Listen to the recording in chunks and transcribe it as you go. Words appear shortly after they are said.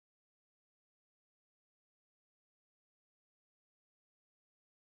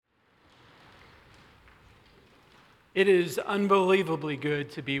It is unbelievably good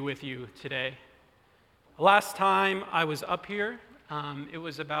to be with you today. Last time I was up here, it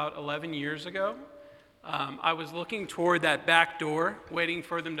was about 11 years ago. I was looking toward that back door, waiting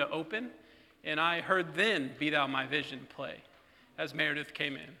for them to open, and I heard Then Be Thou My Vision play as Meredith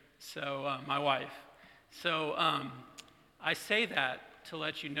came in, my wife. I say that to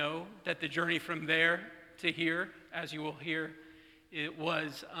let you know that the journey from there to here, as you will hear, it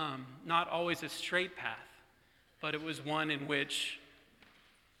was not always a straight path, but it was one in which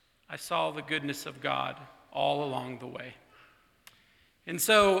I saw the goodness of God all along the way. And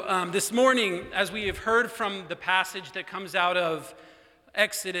so this morning, as we have heard from the passage that comes out of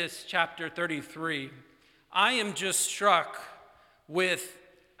Exodus chapter 33, I am just struck with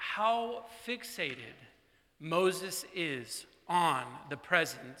how fixated Moses is on the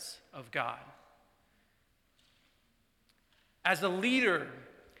presence of God. As a leader,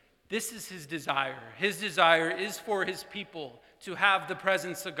 this is his desire. His desire is for his people to have the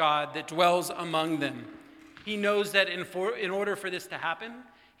presence of God that dwells among them. He knows that in order for this to happen,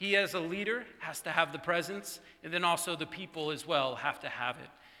 he as a leader has to have the presence, and then also the people as well have to have it.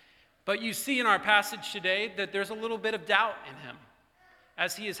 But you see in our passage today that there's a little bit of doubt in him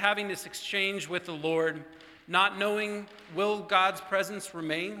as he is having this exchange with the Lord, not knowing, will God's presence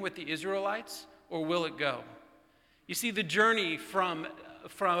remain with the Israelites or will it go? You see, the journey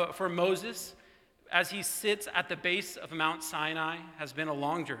for Moses, as he sits at the base of Mount Sinai, has been a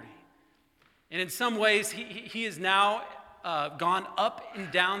long journey. And in some ways, he has now gone up and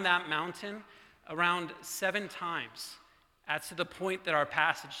down that mountain around 7 times. That's to the point that our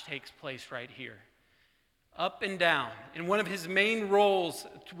passage takes place right here. Up and down. And one of his main roles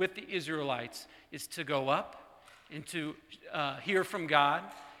with the Israelites is to go up and to hear from God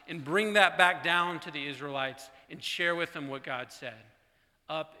and bring that back down to the Israelites and share with them what God said.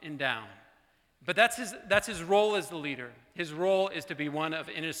 Up and down. But that's his role as the leader. His role is to be one of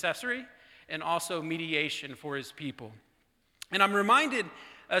intercessory and also mediation for his people. And I'm reminded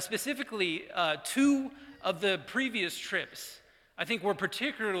specifically 2 of the previous trips I think were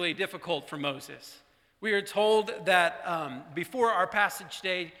particularly difficult for Moses. We are told that before our passage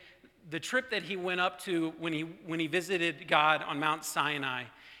today, the trip that he went up to when he visited God on Mount Sinai,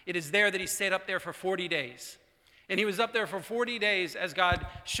 it is there that he stayed up there for 40 days. And he was up there for 40 days as God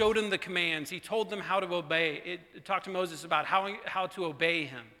showed him the commands. He told them how to obey. It talked to Moses about how to obey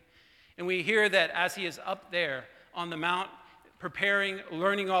him. And we hear that as he is up there on the mount, preparing,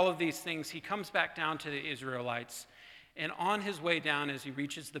 learning all of these things, he comes back down to the Israelites. And on his way down, as he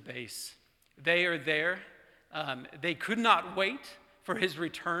reaches the base, they are there. They could not wait for his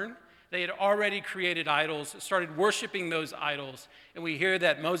return. They had already created idols, started worshiping those idols. And we hear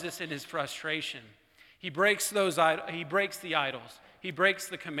that Moses, in his frustration, he breaks the idols, he breaks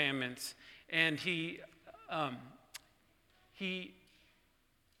the commandments, and he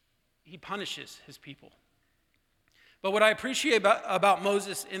punishes his people. But what I appreciate about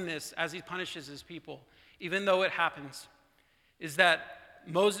Moses in this, as he punishes his people, even though it happens, is that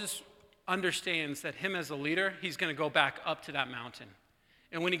Moses understands that him as a leader, he's going to go back up to that mountain.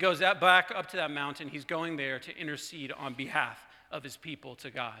 And when he goes back up to that mountain, he's going there to intercede on behalf of his people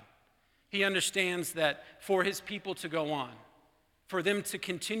to God. He understands that for his people to go on, for them to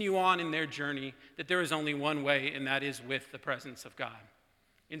continue on in their journey, that there is only one way, and that is with the presence of God.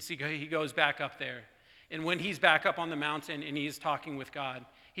 And so he goes back up there. And when he's back up on the mountain and he's talking with God,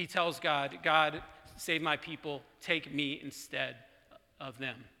 he tells God, God, save my people, take me instead of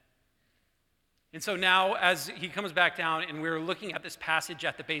them. And so now as he comes back down and we're looking at this passage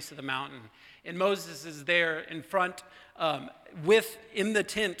at the base of the mountain, and Moses is there in front in the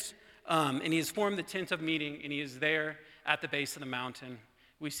tent, and he has formed the tent of meeting, and he is there at the base of the mountain.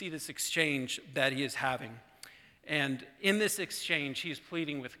 We see this exchange that he is having. And in this exchange, he is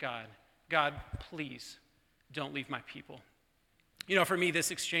pleading with God, God, please don't leave my people. You know, for me,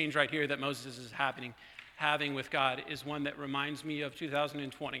 this exchange right here that Moses is having with God is one that reminds me of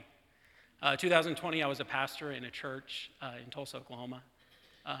 2020. 2020, I was a pastor in a church in Tulsa, Oklahoma.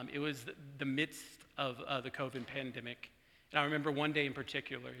 It was the midst of the COVID pandemic. And I remember one day in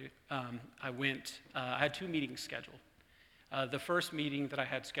particular, I had 2 meetings scheduled. The first meeting that I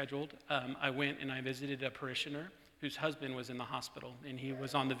had scheduled, I went and I visited a parishioner whose husband was in the hospital, and he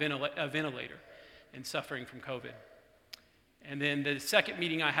was on the ventilator and suffering from COVID. And then the second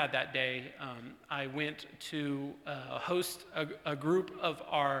meeting I had that day, I went to host a group of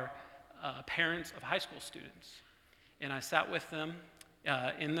our parents of high school students. And I sat with them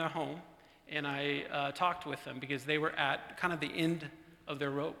in their home, and I talked with them because they were at kind of the end of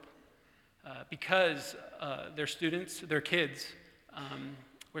their rope. Because their students, their kids,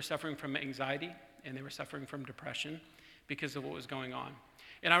 were suffering from anxiety and they were suffering from depression because of what was going on.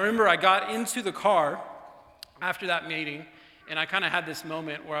 And I remember I got into the car after that meeting, and I kind of had this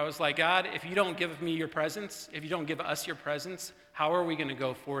moment where I was like, God, if you don't give me your presence, if you don't give us your presence, how are we going to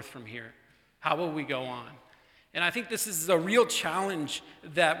go forth from here? How will we go on? And I think this is a real challenge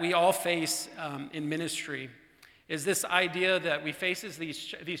that we all face in ministry, is this idea that we face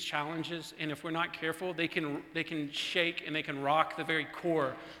these challenges, and if we're not careful, they can shake and they can rock the very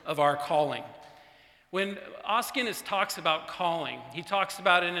core of our calling. When Oskin talks about calling, he talks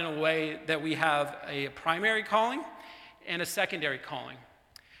about it in a way that we have a primary calling and a secondary calling.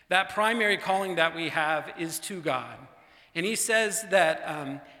 That primary calling that we have is to God. And he says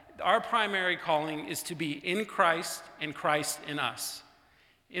that our primary calling is to be in Christ and Christ in us.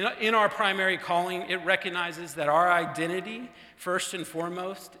 In our primary calling, it recognizes that our identity, first and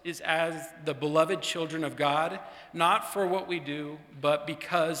foremost, is as the beloved children of God, not for what we do, but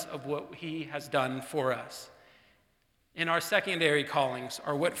because of what he has done for us. And our secondary callings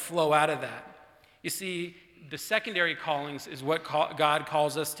are what flow out of that. You see, the secondary callings is what God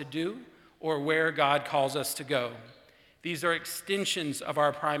calls us to do or where God calls us to go. These are extensions of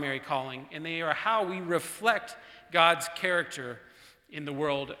our primary calling, and they are how we reflect God's character in the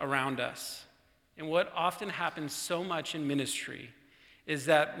world around us. And what often happens so much in ministry is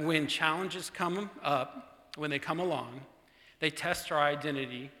that when challenges come up, when they come along, they test our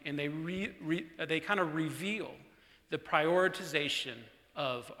identity and they kind of reveal the prioritization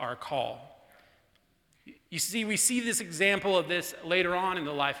of our call. You see, we see this example of this later on in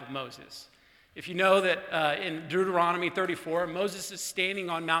the life of Moses. If you know that in Deuteronomy 34, Moses is standing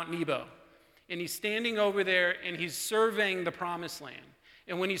on Mount Nebo. And he's standing over there and he's surveying the promised land.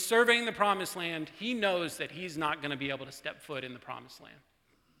 And when he's surveying the promised land, he knows that he's not going to be able to step foot in the promised land.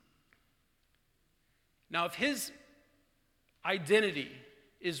 Now, if his identity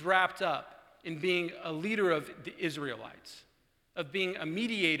is wrapped up in being a leader of the Israelites, of being a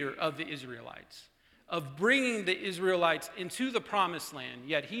mediator of the Israelites, of bringing the Israelites into the promised land,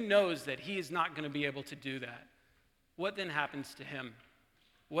 yet he knows that he is not going to be able to do that, what then happens to him?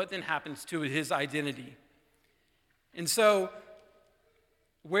 What then happens to his identity? And so,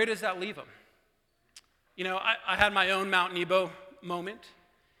 where does that leave him? You know, I had my own Mount Nebo moment.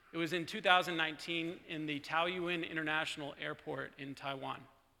 It was in 2019 in the Taoyuan International Airport in Taiwan.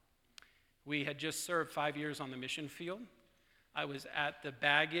 We had just served 5 years on the mission field. I was at the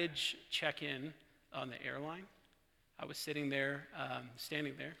baggage check-in on the airline. I was sitting there,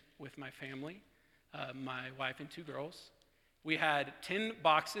 standing there with my family, my wife and 2 girls. We had 10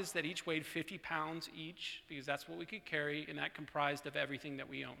 boxes that each weighed 50 pounds each, because that's what we could carry, and that comprised of everything that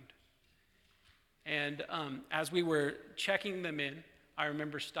we owned. And as we were checking them in, I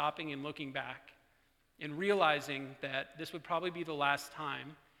remember stopping and looking back and realizing that this would probably be the last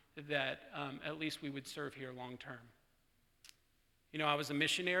time that at least we would serve here long term. You know, I was a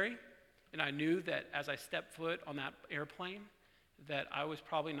missionary, and I knew that as I stepped foot on that airplane, that I was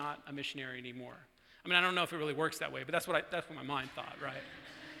probably not a missionary anymore. I mean, I don't know if it really works that way, but that's what my mind thought, right?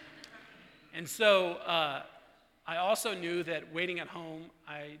 And so I also knew that waiting at home,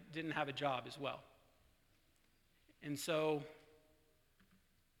 I didn't have a job as well. And so,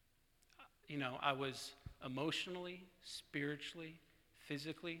 you know, I was emotionally, spiritually,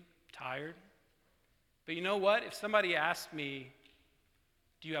 physically tired. But you know what? If somebody asked me,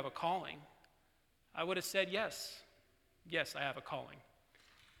 do you have a calling? I would have said yes. Yes, I have a calling.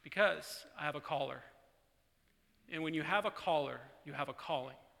 Because I have a caller. And when you have a caller, you have a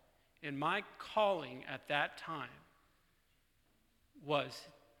calling. And my calling at that time was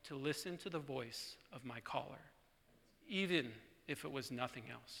to listen to the voice of my caller, even if it was nothing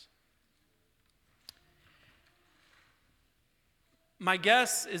else. My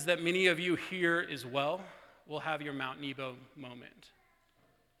guess is that many of you here as well will have your Mount Nebo moment.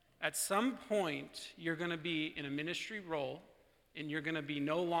 At some point, you're going to be in a ministry role, and you're going to be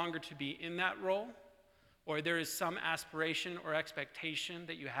no longer to be in that role, or there is some aspiration or expectation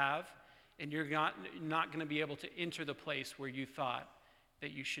that you have, and you're not going to be able to enter the place where you thought that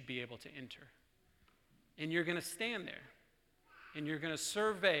you should be able to enter. And you're going to stand there, and you're going to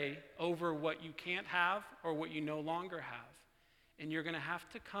survey over what you can't have or what you no longer have. And you're going to have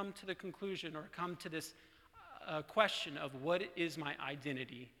to come to the conclusion or come to this question of what is my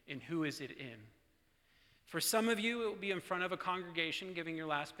identity and who is it in. For some of you, it will be in front of a congregation giving your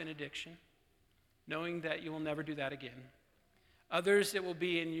last benediction, knowing that you will never do that again. Others, it will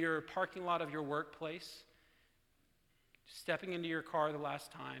be in your parking lot of your workplace, stepping into your car the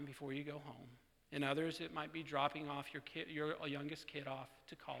last time before you go home. And others, it might be dropping off your youngest kid off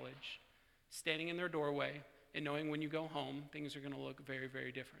to college, standing in their doorway, and knowing when you go home, things are going to look very,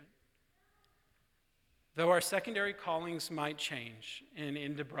 very different. Though our secondary callings might change and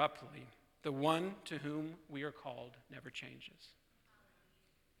end abruptly, the one to whom we are called never changes.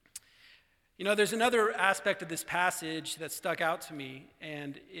 You know, there's another aspect of this passage that stuck out to me,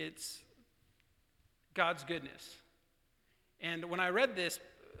 and it's God's goodness. And when I read this,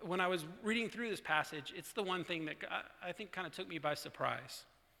 when I was reading through this passage, it's the one thing that I think kind of took me by surprise.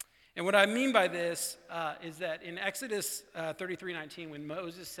 And what I mean by this is that in Exodus 33:19, when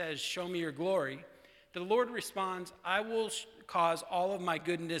Moses says, "Show me your glory," the Lord responds, "I will cause all of my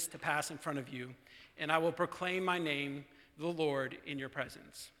goodness to pass in front of you, and I will proclaim my name, the Lord, in your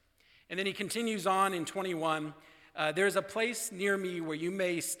presence." And then he continues on in 21, "There is a place near me where you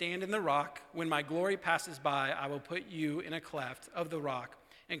may stand in the rock. When my glory passes by, I will put you in a cleft of the rock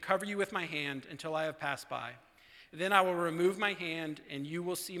and cover you with my hand until I have passed by. Then I will remove my hand, and you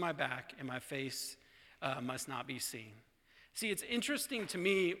will see my back, and my face must not be seen." See, it's interesting to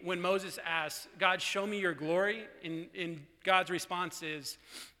me when Moses asks, "God, show me your glory," and God's response is,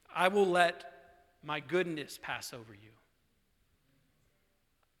 "I will let my goodness pass over you."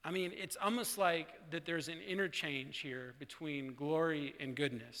 I mean, it's almost like that there's an interchange here between glory and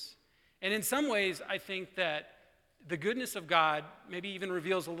goodness. And in some ways, I think that the goodness of God maybe even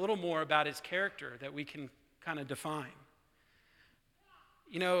reveals a little more about his character that we can kind of define.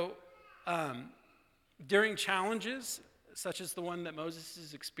 You know, during challenges such as the one that Moses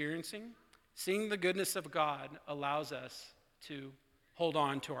is experiencing, seeing the goodness of God allows us to hold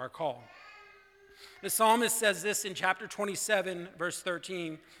on to our call. The psalmist says this in chapter 27, verse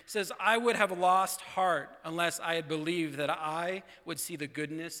 13. It says, "I would have lost heart unless I had believed that I would see the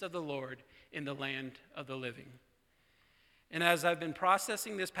goodness of the Lord in the land of the living." And as I've been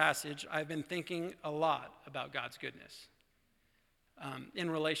processing this passage, I've been thinking a lot about God's goodness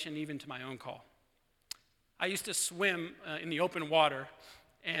in relation even to my own call. I used to swim in the open water,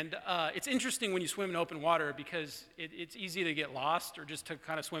 and it's interesting when you swim in open water because it's easy to get lost or just to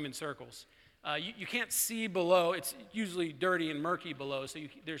kind of swim in circles. You can't see below. It's usually dirty and murky below, so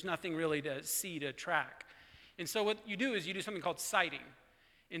there's nothing really to see to track. And so what you do is you do something called sighting.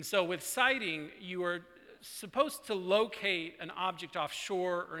 And so with sighting, you are supposed to locate an object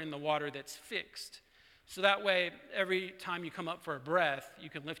offshore or in the water that's fixed. So that way, every time you come up for a breath, you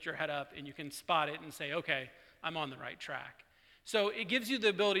can lift your head up and you can spot it and say, "Okay, I'm on the right track." So it gives you the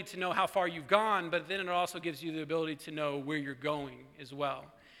ability to know how far you've gone, but then it also gives you the ability to know where you're going as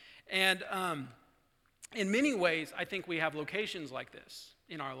well. And in many ways, I think we have locations like this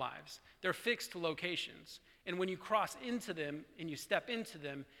in our lives. They're fixed locations. And when you cross into them and you step into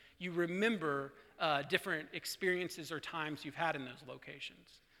them, you remember different experiences or times you've had in those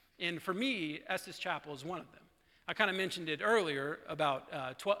locations. And for me, Estes Chapel is one of them. I kind of mentioned it earlier about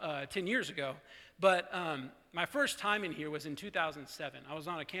 10 years ago, but my first time in here was in 2007. I was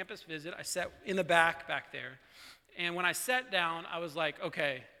on a campus visit. I sat in the back there. And when I sat down, I was like,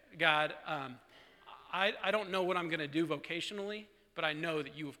 "Okay, God, I don't know what I'm going to do vocationally, but I know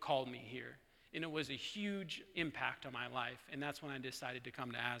that you have called me here." And it was a huge impact on my life, and that's when I decided to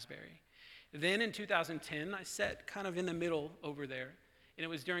come to Asbury. Then in 2010, I sat kind of in the middle over there, and it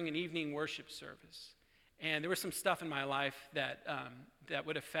was during an evening worship service. And there was some stuff in my life that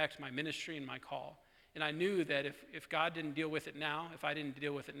would affect my ministry and my call. And I knew that if God didn't deal with it now, if I didn't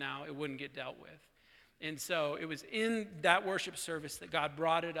deal with it now, it wouldn't get dealt with. And so it was in that worship service that God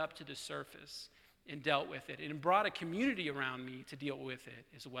brought it up to the surface and dealt with it. And it brought a community around me to deal with it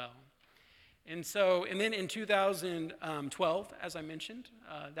as well. And then in 2012, as I mentioned,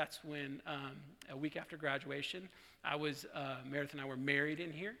 that's when a week after graduation, Meredith and I were married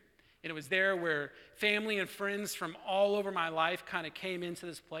in here. And it was there where family and friends from all over my life kind of came into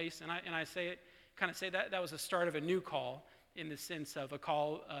this place. And I say that was the start of a new call in the sense of a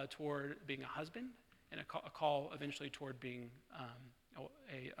call toward being a husband and a call eventually toward being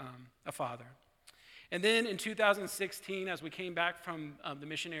a father. And then in 2016, as we came back from the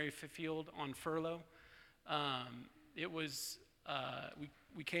missionary field on furlough,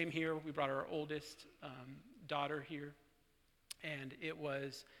 we came here. We brought our oldest daughter here, and it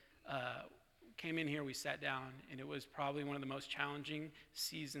was came in here. We sat down, and it was probably one of the most challenging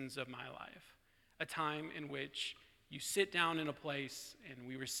seasons of my life. A time in which you sit down in a place, and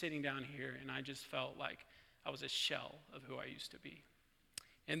we were sitting down here, and I just felt like I was a shell of who I used to be.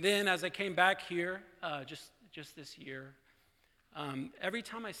 And then as I came back here, just this year, every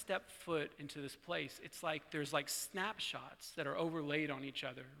time I step foot into this place, it's like there's like snapshots that are overlaid on each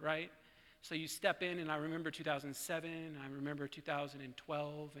other, right? So you step in, and I remember 2007, and I remember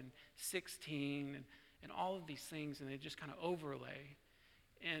 2012 and 16, and all of these things, and they just kind of overlay.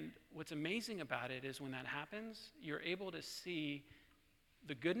 And what's amazing about it is when that happens, you're able to see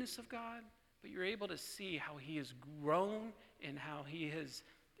the goodness of God, but you're able to see how he has grown and how he has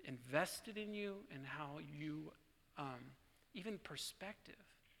invested in you and how you, even perspective.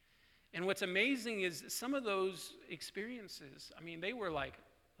 And what's amazing is some of those experiences, I mean, they were like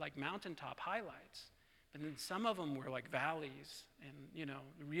mountaintop highlights, but then some of them were like valleys and,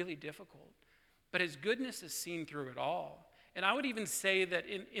 really difficult. But his goodness is seen through it all. And I would even say that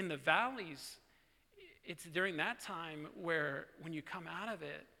in the valleys, it's during that time where when you come out of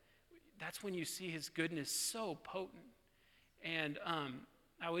it, that's when you see his goodness so potent. And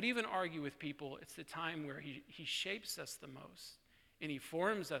I would even argue with people, it's the time where he shapes us the most and he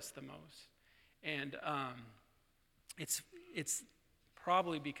forms us the most. And it's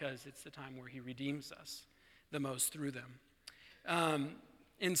probably because it's the time where he redeems us the most through them.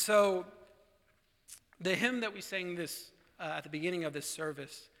 And so the hymn that we sang this at the beginning of this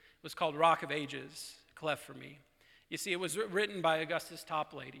service was called Rock of Ages, Cleft for Me. You see, it was written by Augustus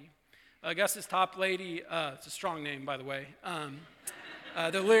Toplady. Augustus Toplady, it's a strong name, by the way.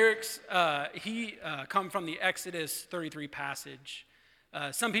 The lyrics, he come from the Exodus 33 passage.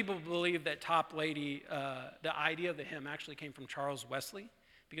 Some people believe that Toplady, the idea of the hymn actually came from Charles Wesley,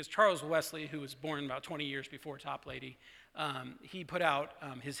 because Charles Wesley, who was born about 20 years before Toplady, he put out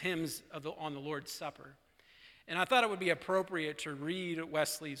his hymns on the Lord's Supper. And I thought it would be appropriate to read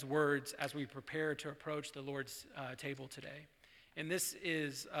Wesley's words as we prepare to approach the Lord's table today. And this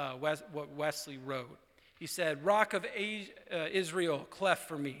is what Wesley wrote. He said, "Rock of Israel, cleft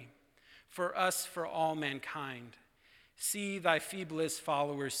for me, for us, for all mankind. See thy feeblest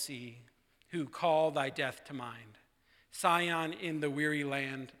followers see, who call thy death to mind. Sion in the weary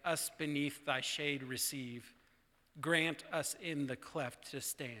land, us beneath thy shade receive. Grant us in the cleft to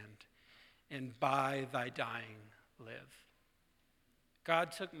stand, and by thy dying live."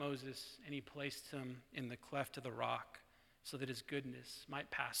 God took Moses and he placed him in the cleft of the rock so that his goodness might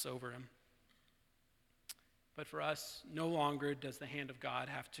pass over him. But for us, no longer does the hand of God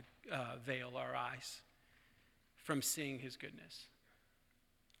have to veil our eyes from seeing his goodness.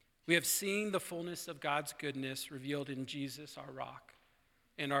 We have seen the fullness of God's goodness revealed in Jesus, our rock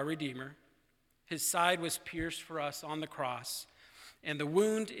and our Redeemer. His side was pierced for us on the cross, and the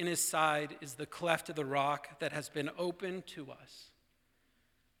wound in his side is the cleft of the rock that has been opened to us,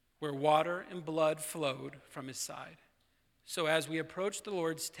 where water and blood flowed from his side. So as we approach the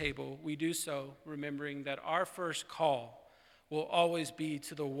Lord's table, we do so remembering that our first call will always be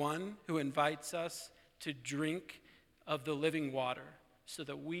to the one who invites us to drink of the living water so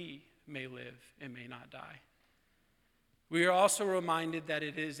that we may live and may not die. We are also reminded that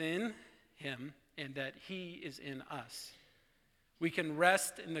it is in him and that he is in us. We can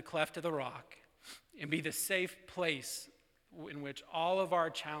rest in the cleft of the rock and be the safe place in which all of our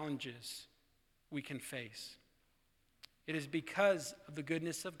challenges we can face. It is because of the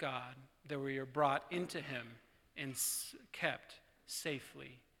goodness of God that we are brought into him and kept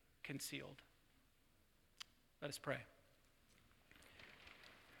safely concealed. Let us pray.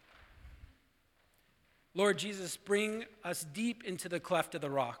 Lord Jesus, bring us deep into the cleft of the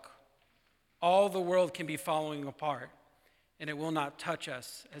rock. All the world can be falling apart, and it will not touch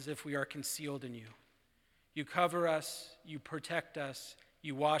us as if we are concealed in you. You cover us, you protect us,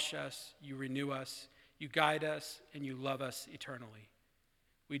 you wash us, you renew us, you guide us, and you love us eternally.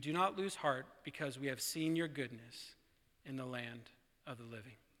 We do not lose heart because we have seen your goodness in the land of the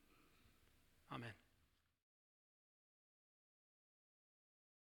living. Amen.